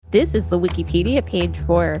This is the Wikipedia page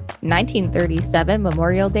for 1937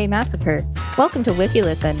 Memorial Day Massacre. Welcome to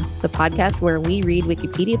WikiListen, the podcast where we read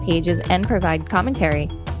Wikipedia pages and provide commentary.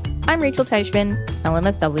 I'm Rachel Teichman,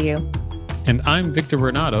 LMSW. And I'm Victor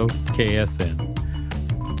Renato,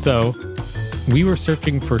 KSN. So, we were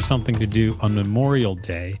searching for something to do on Memorial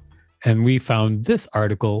Day, and we found this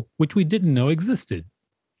article, which we didn't know existed.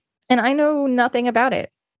 And I know nothing about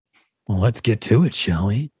it. Well, let's get to it, shall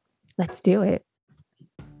we? Let's do it.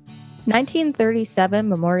 1937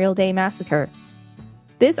 Memorial Day Massacre.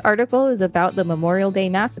 This article is about the Memorial Day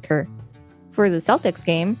Massacre. For the Celtics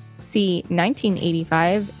game, see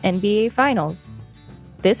 1985 NBA Finals.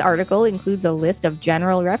 This article includes a list of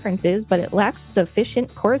general references, but it lacks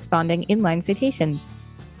sufficient corresponding inline citations.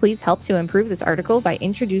 Please help to improve this article by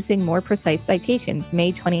introducing more precise citations,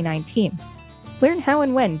 May 2019. Learn how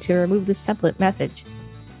and when to remove this template message.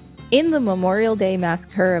 In the Memorial Day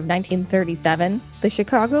Massacre of 1937, the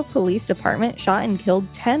Chicago Police Department shot and killed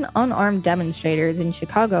 10 unarmed demonstrators in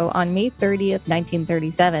Chicago on May 30th,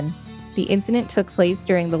 1937. The incident took place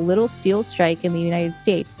during the Little Steel Strike in the United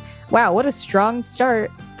States. Wow, what a strong start.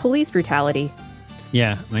 Police brutality.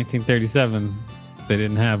 Yeah, 1937, they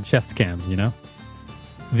didn't have chest cams, you know?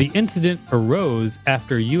 The incident arose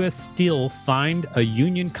after U.S. Steel signed a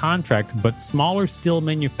union contract, but smaller steel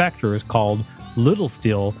manufacturers called Little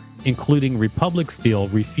Steel, including Republic Steel,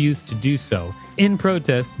 refused to do so. In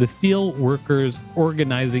protest, the Steel Workers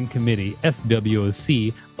Organizing Committee,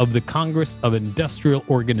 SWOC, of the Congress of Industrial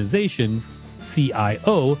Organizations,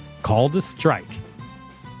 CIO, called a strike.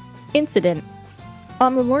 Incident.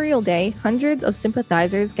 On Memorial Day, hundreds of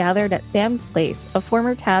sympathizers gathered at Sam's Place, a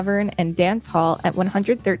former tavern and dance hall at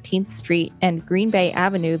 113th Street and Green Bay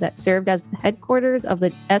Avenue that served as the headquarters of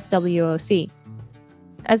the SWOC.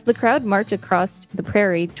 As the crowd marched across the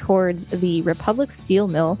prairie towards the Republic Steel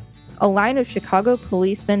Mill, a line of Chicago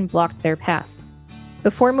policemen blocked their path.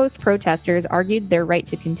 The foremost protesters argued their right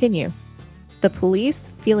to continue. The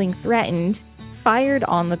police, feeling threatened, fired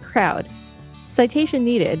on the crowd. Citation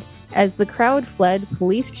needed. As the crowd fled,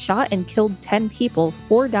 police shot and killed 10 people,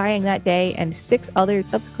 4 dying that day and 6 others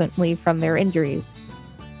subsequently from their injuries.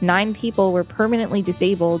 9 people were permanently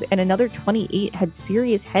disabled, and another 28 had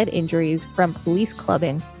serious head injuries from police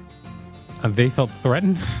clubbing. They felt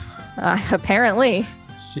threatened? Apparently.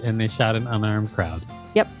 And they shot an unarmed crowd.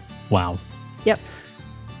 Yep. Wow. Yep.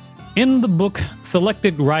 In the book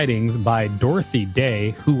Selected Writings by Dorothy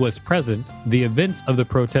Day, who was present, the events of the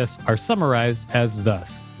protest are summarized as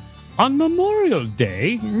thus. On Memorial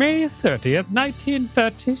Day, May 30th,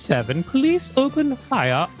 1937, police opened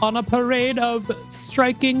fire on a parade of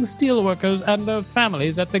striking steelworkers and their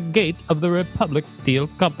families at the gate of the Republic Steel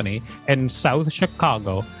Company in South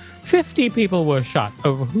Chicago. 50 people were shot,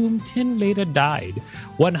 of whom 10 later died.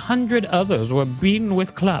 100 others were beaten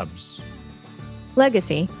with clubs.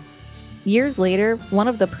 Legacy. Years later, one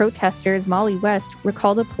of the protesters, Molly West,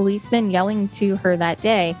 recalled a policeman yelling to her that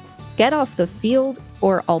day, "Get off the field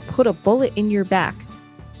or I'll put a bullet in your back."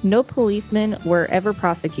 No policemen were ever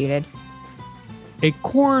prosecuted. A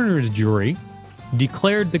coroner's jury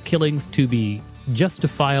declared the killings to be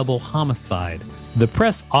justifiable homicide. The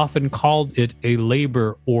press often called it a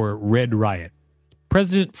labor or red riot.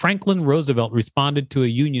 President Franklin Roosevelt responded to a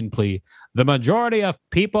union plea. The majority of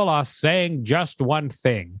people are saying just one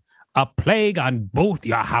thing: a plague on both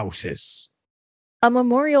your houses. A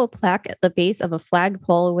memorial plaque at the base of a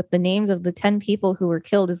flagpole with the names of the 10 people who were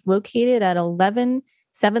killed is located at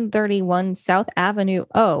 11731 South Avenue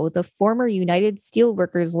O, the former United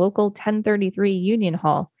Steelworkers Local 1033 Union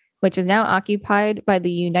Hall, which is now occupied by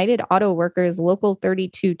the United Auto Workers Local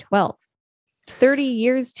 3212. 30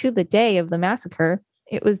 years to the day of the massacre,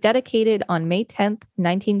 it was dedicated on May 10th,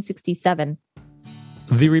 1967.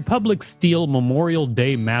 The Republic Steel Memorial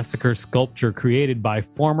Day Massacre sculpture created by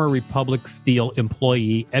former Republic Steel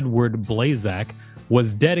employee Edward Blazak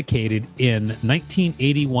was dedicated in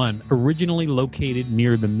 1981, originally located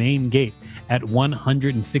near the main gate at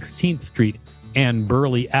 116th Street and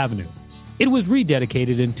Burleigh Avenue. It was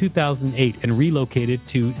rededicated in 2008 and relocated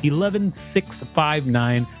to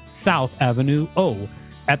 11659 South Avenue O,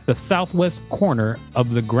 at the southwest corner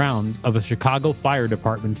of the grounds of a Chicago Fire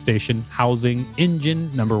Department station housing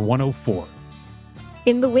engine number 104.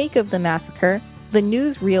 In the wake of the massacre, the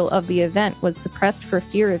newsreel of the event was suppressed for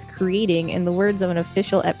fear of creating, in the words of an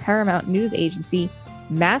official at Paramount News Agency,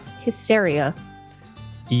 mass hysteria.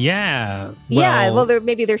 Yeah. Well,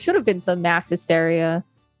 there should have been some mass hysteria.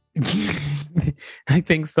 I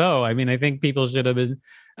think so. I mean, I think people should have been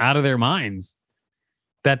out of their minds.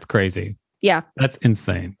 That's crazy. Yeah. That's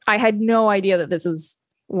insane. I had no idea that this was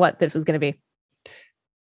what this was going to be.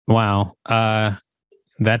 Wow.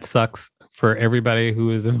 That sucks for everybody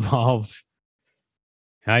who is involved.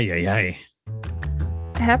 Ay, ay, ay.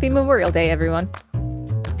 Happy Memorial Day, everyone.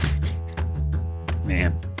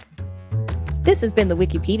 Man. This has been the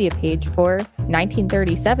Wikipedia page for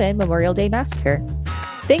 1937 Memorial Day Massacre.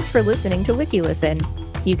 Thanks for listening to WikiListen.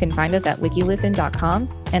 You can find us at wikilisten.com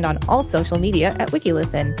and on all social media at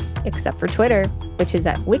WikiListen, except for Twitter, which is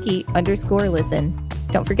at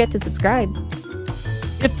wiki_listen. Don't forget to subscribe.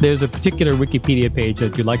 If there's a particular Wikipedia page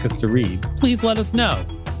that you'd like us to read, please let us know.